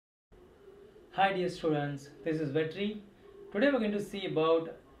Hi dear students, this is Vetri. Today we're going to see about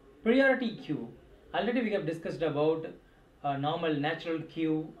priority queue. Already we have discussed about normal natural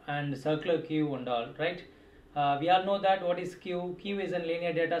queue and circular queue and all, right? We all know that what is queue. Queue is a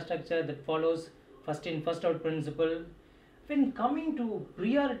linear data structure that follows first in first out principle. When coming to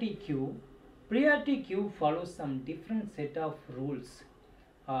priority queue follows some different set of rules.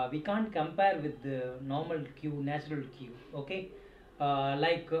 We can't compare with the normal queue, natural queue, okay?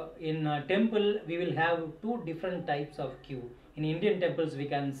 In temple we will have two different types of queue. In Indian temples we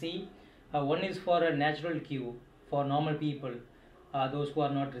can see one is for a natural queue for normal people, those who are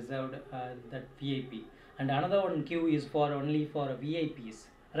not reserved, that VIP, and another one queue is for only for VIPs,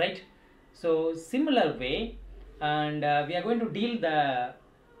 right? So similar way, and we are going to deal the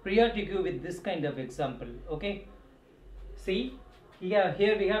priority queue with this kind of example, okay? See,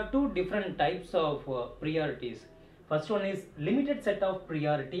 here we have two different types of priorities. First one is limited set of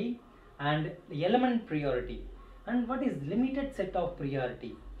priority and element priority. And what is limited set of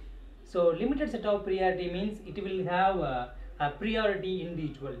priority? So limited set of priority means it will have a priority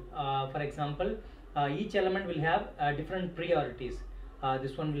individual. For example, each element will have different priorities.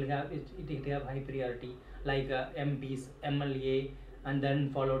 This one will have it have high priority, like MPs, MLA, and then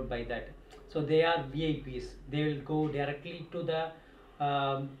followed by that. So they are VIPs. They will go directly to the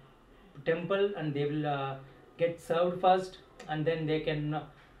temple and they will get served first, and then they can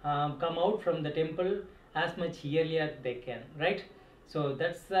come out from the temple as much earlier they can, right? So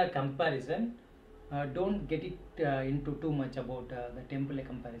that's the comparison. Don't get it into too much about the temple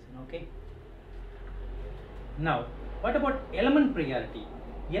comparison, okay? Now what about element priority?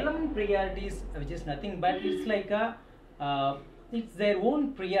 Element priorities, which is nothing but it's like a it's their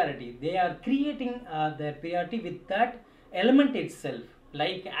own priority. They are creating their priority with that element itself,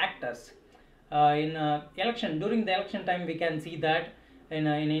 like actors. In election, during the election time we can see that in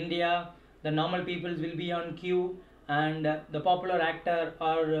India the normal peoples will be on queue, and the popular actor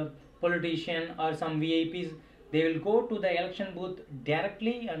or politician or some VIPs, they will go to the election booth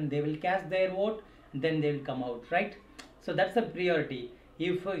directly and they will cast their vote, then they will come out, right? So that's the priority.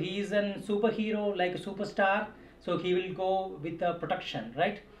 If he is a superhero like a superstar, so he will go with the protection,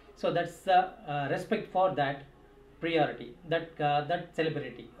 right? So that's the respect for that priority, that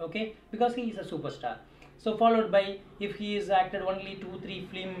celebrity, okay, because he is a superstar. So followed by, if he is acted only 2-3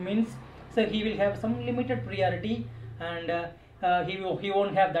 film means, so he will have some limited priority, and he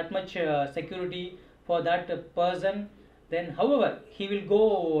won't have that much security for that person. Then however he will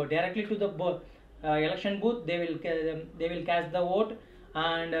go directly to the election booth, they will cast the vote,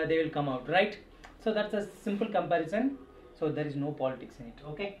 and they will come out, right? So that's a simple comparison. So there is no politics in it,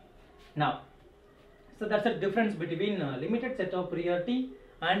 okay? Now, so that's the difference between limited set of priority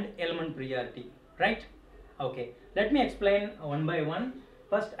and element priority, right? Okay, let me explain one by one.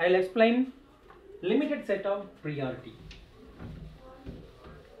 First I'll explain limited set of priority.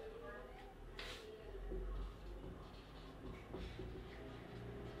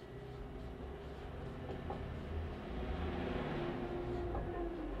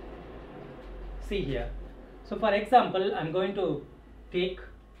 See here. So for example, I'm going to take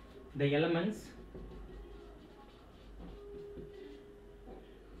the elements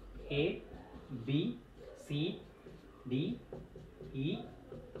A, B, C, D, E,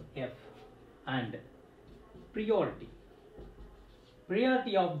 F, and priority.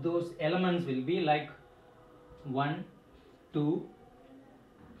 Priority of those elements will be like 1, 2,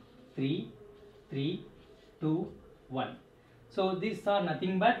 3, 3, 2, 1. So these are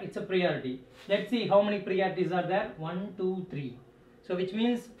nothing but it's a priority. Let's see how many priorities are there. 1, 2, 3. So which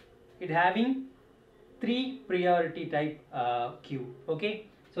means it having 3 priority type queue, okay?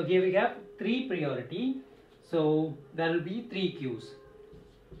 So here we have 3 priority. So there will be 3 queues.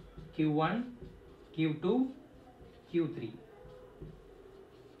 Q1, Q2, Q3.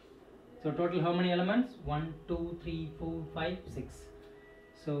 So total how many elements? 1, 2, 3, 4, 5, 6.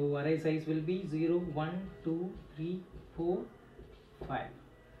 So array size will be 0, 1, 2, 3, 4, 5.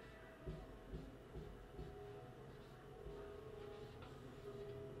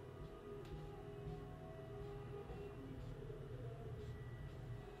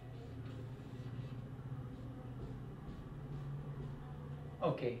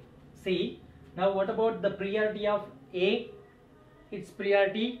 Okay, see, now what about the priority of A? Its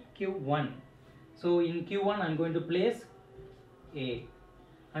priority Q1. So in Q1 I'm going to place A.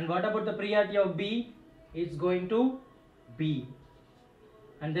 And what about the priority of B? It's going to B.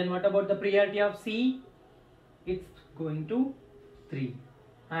 And then what about the priority of C? It's going to 3.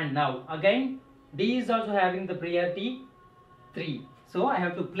 And now again D is also having the priority 3. So I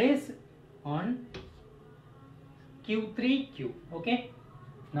have to place on Q3 queue. Okay.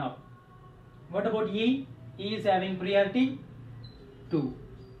 Now What about E? E is having priority 2.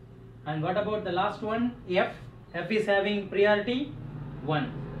 And what about the last one, F? F is having priority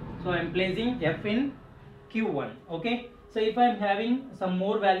 1. So I am placing F in Q1. Okay. So if I am having some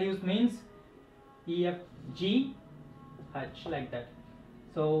more values means E, F, G, H, like that.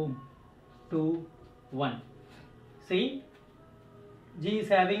 So 2, 1. See, G is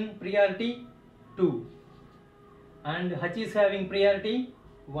having priority 2 and H is having priority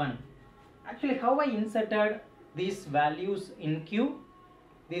 1. Actually, how I inserted these values in Q,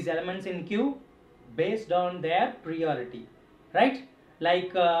 these elements in Q based on their priority, right?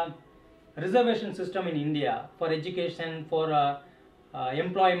 Like reservation system in India for education, for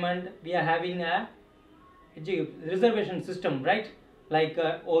employment, we are having a reservation system, right? Like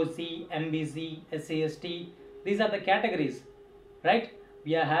OC, MBC, SCST, these are the categories, right?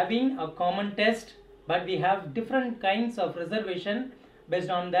 We are having a common test, but we have different kinds of reservation based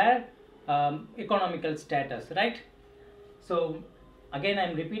on their economical status, right? So again I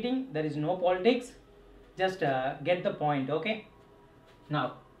am repeating, there is no politics, just get the point. Okay,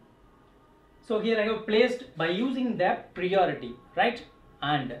 now so here I have placed by using the priority, right?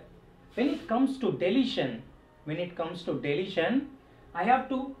 And when it comes to deletion, I have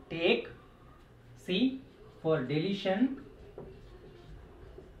to take, see, for deletion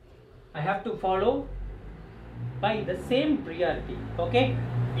I have to follow by the same priority. Okay,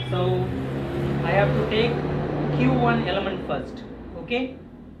 so I have to take Q1 element first, okay,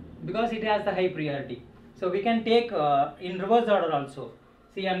 because it has the high priority. So we can take in reverse order also.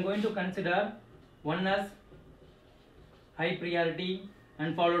 See, I am going to consider 1 as high priority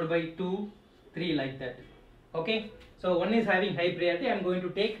and followed by 2, 3, like that. Okay, so 1 is having high priority, I am going to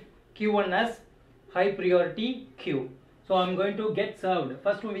take Q1 as high priority Q. So I am going to get served.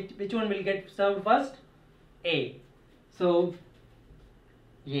 First one, which one will get served first? A. So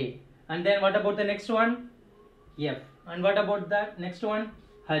A. And then what about the next one? F. And what about the next one?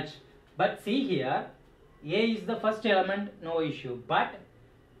 H. But see here, A is the first element, no issue. But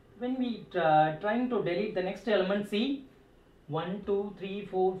when we trying to delete the next element, see, 1, 2, 3,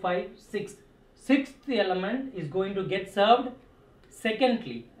 4, 5, 6. Sixth element is going to get served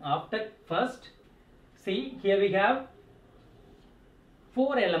secondly after first. See, here we have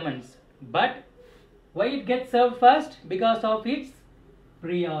 4 elements, but why it gets served first? Because of its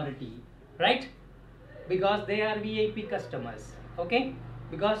priority, right? Because they are VIP customers. Okay,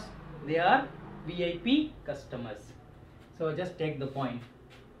 because they are VIP customers. So just take the point.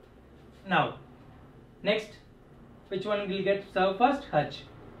 Now next, which one will get served first? H.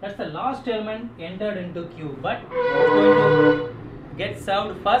 That's the last element entered into Q, but it's going to get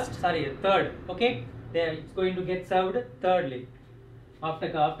served first, third. Okay, there it's going to get served thirdly. After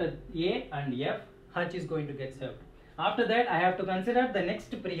A and F, H is going to get served. After that, I have to consider the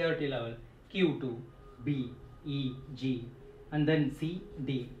next priority level, Q2, B, E, G, and then C,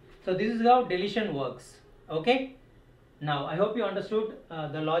 D. So this is how deletion works. Okay. Now I hope you understood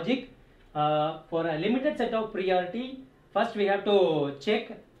the logic. For a limited set of priority, first we have to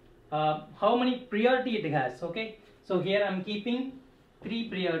check how many priority it has. Okay. So here I am keeping 3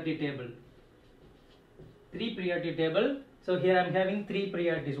 priority table. So here I am having 3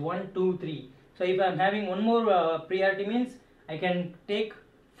 priorities, 1, 2, 3. So if I am having one more priority means I can take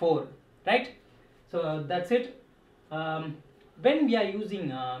 4, right? So that's it. When we are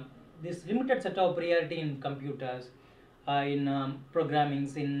using this limited set of priority in computers, in programming,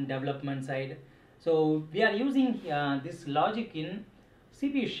 in development side, so we are using this logic in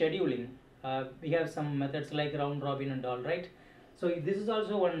CPU scheduling. We have some methods like round robin and all, right? So this is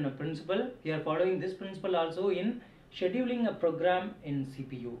also one principle. We are following this principle also in scheduling a program in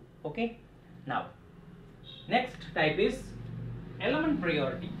CPU. Okay. Now next type is element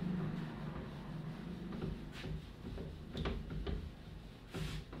priority.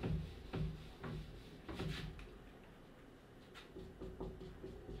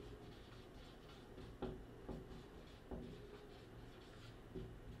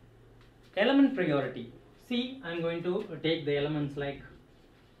 Element priority. See, I am going to take the elements like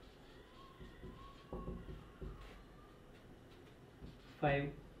 5,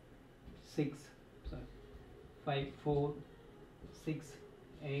 4, 6,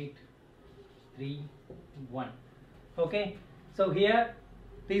 8, 3, 1. Okay. So here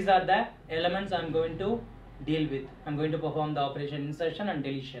these are the elements I am going to deal with. I am going to perform the operation insertion and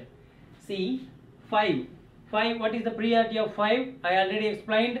deletion. See, 5. What is the priority of 5? I already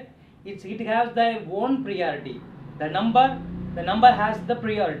explained. It has their own priority. The number has the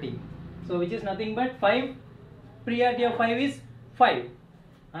priority. So which is nothing but 5. Priority of 5 is 5.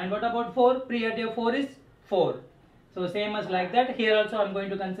 And what about 4? Priority of 4 is 4. So same as like that. Here also I am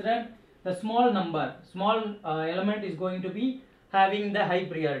going to consider the small number, small element is going to be having the high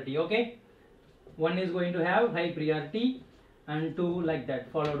priority. Okay, one is going to have high priority and two like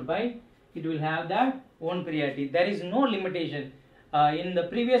that, followed by it will have the own priority. There is no limitation. In the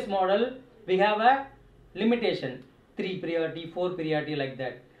previous model we have a limitation, 3 priority, 4 priority, like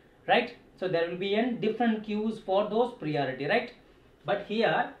that, right? So there will be in different queues for those priority, right? But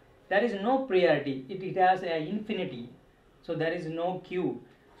here there is no priority, it has a infinity, so there is no queue.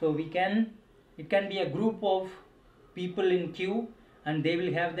 So it can be a group of people in queue and they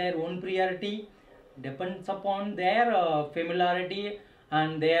will have their own priority, depends upon their familiarity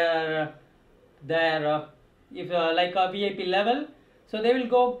and their if like a VIP level, so they will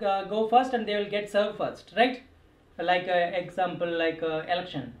go first and they will get served first, right? Like example, like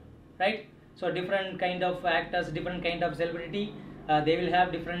election, right? So different kind of actors, different kind of celebrity, they will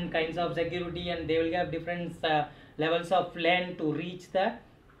have different kinds of security and they will have different levels of lane to reach the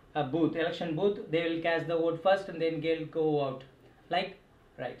booth, election booth. They will cast the vote first and then they'll go out, like,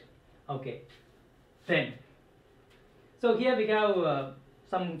 right? Okay, then so here we have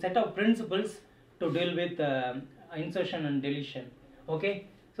some set of principles to deal with insertion and deletion. Okay,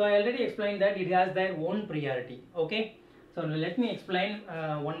 so I already explained that it has their own priority. Okay, so let me explain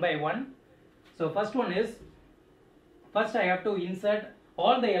one by one. So first one is, first I have to insert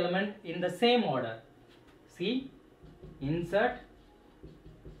all the element in the same order. See, insert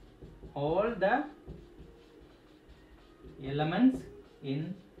all the elements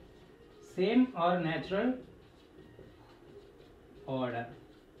in same or natural order.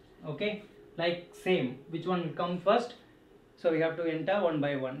 Okay, like same, which one will come first, so we have to enter one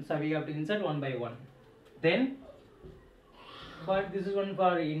by one, so we have to insert one by one. Then for this is one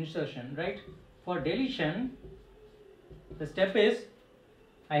for insertion, right? For deletion, the step is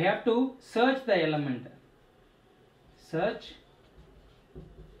I have to search the element, search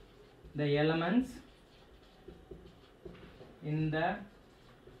the elements in the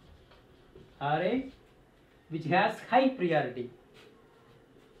array which has high priority,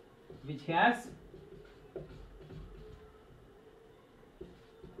 which has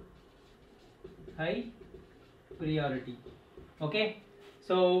high priority. Okay,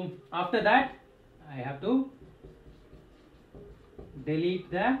 so after that I have to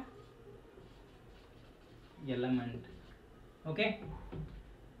delete the element, okay,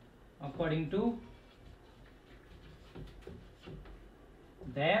 according to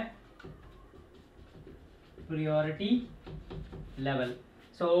their priority level.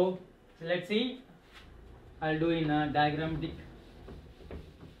 So let's see, I'll do in a diagrammatic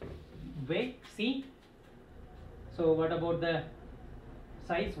way. See, so what about the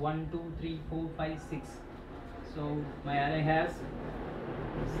size? 1 2 3 4 5 6. So my array has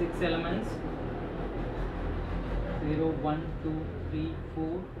 6 elements, 0 1 2 3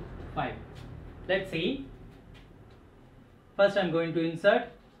 4 5. Let's see, first I'm going to insert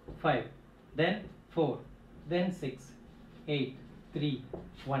 5, then 4, then 6, 8, 3,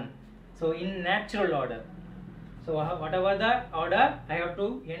 1. So in natural order, so whatever the order, I have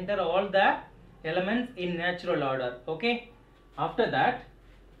to enter all the elements in natural order. Okay, after that,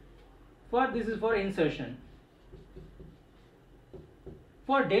 for this is for insertion.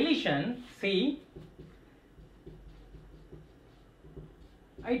 For deletion, see,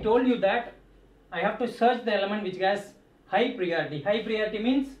 I told you that I have to search the element which has high priority. High priority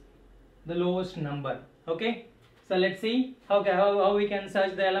means the lowest number. Okay, so let's see how we can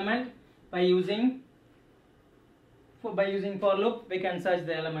search the element by using for loop. We can search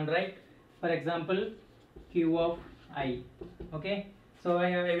the element, right? For example, q of I. Okay, so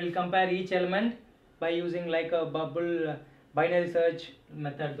I will compare each element by using like a bubble binary search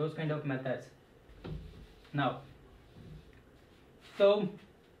method, those kind of methods. Now, so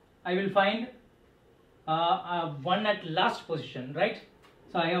I will find one at last position, right?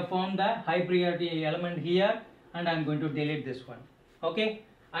 So I have found the high priority element here and I am going to delete this one. Okay,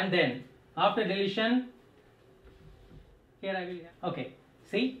 and then after deletion, here I will, okay,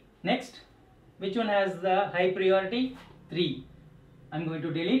 see, next, which one has the high priority? 3. I am going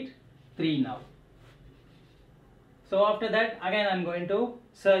to delete 3 now. So after that, again I am going to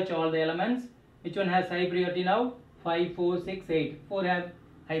search all the elements. Which one has high priority now? 5 4 6 8. 4 have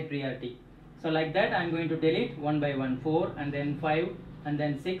high priority. So like that I am going to delete one by one, 4 and then 5 and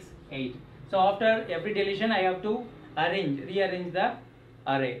then 6 8. So after every deletion I have to rearrange the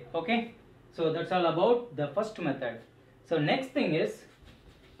array. Okay, so that's all about the first method. So next thing is,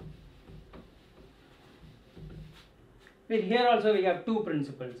 here also we have two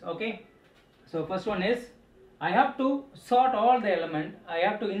principles. Okay, so first one is I have to sort all the element. I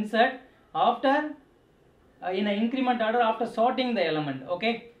have to insert after in an increment order after sorting the element.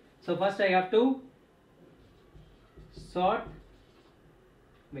 Okay, So first I have to sort,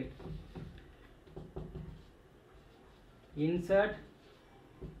 insert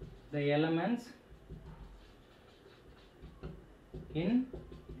the elements in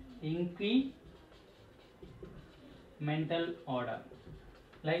incremental order,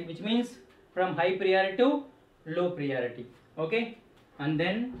 like, which means from high priority to low priority. Okay, and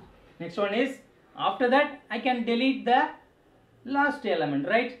then next one is, after that I can delete the last element,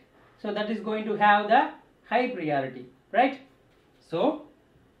 right? So that is going to have the high priority, right? So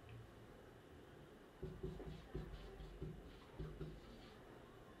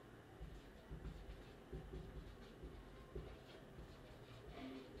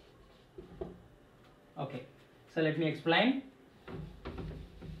okay, so let me explain.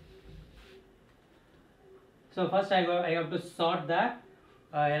 So first I have to sort the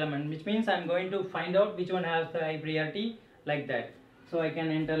element, which means I'm going to find out which one has the high priority, like that. So I can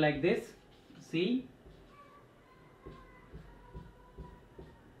enter like this, C.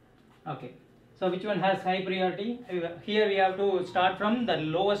 Okay, so which one has high priority? Here we have to start from the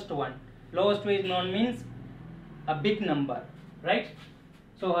lowest one. Lowest one means a big number, right?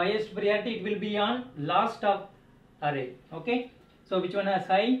 So highest priority, it will be on last of array. Okay, so which one has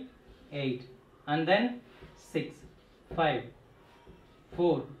high? 8, and then 6, 5,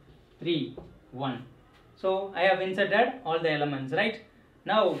 4, 3, 1. So I have inserted all the elements, right?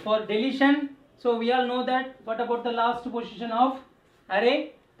 Now for deletion, so we all know that what about the last position of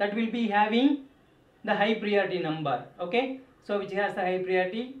array? That will be having the high priority number. Okay, so which has the high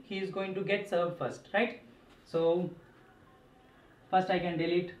priority, he is going to get served first, right? So first I can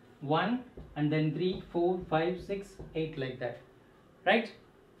delete 1, and then 3, 4, 5, 6, 8, like that, right?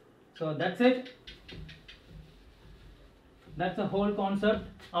 So that's it. That's the whole concept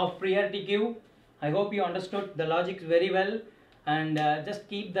of priority queue. I hope you understood the logic very well, and just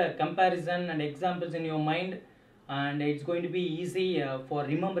keep the comparison and examples in your mind, and it's going to be easy for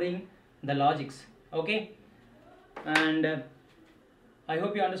remembering the logics. Okay, and I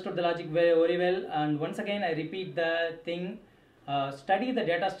hope you understood the logic very, very well. And once again I repeat the thing, study the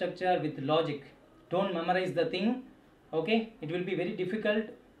data structure with logic. Don't memorize the thing. Okay, it will be very difficult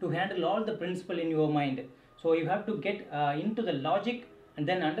to handle all the principle in your mind. So you have to get into the logic and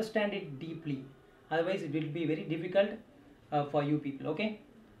then understand it deeply. Otherwise it will be very difficult for you people. Okay,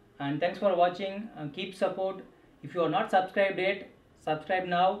 and thanks for watching. Keep support. If you are not subscribed yet, subscribe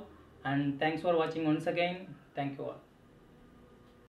now. And thanks for watching once again. Thank you all.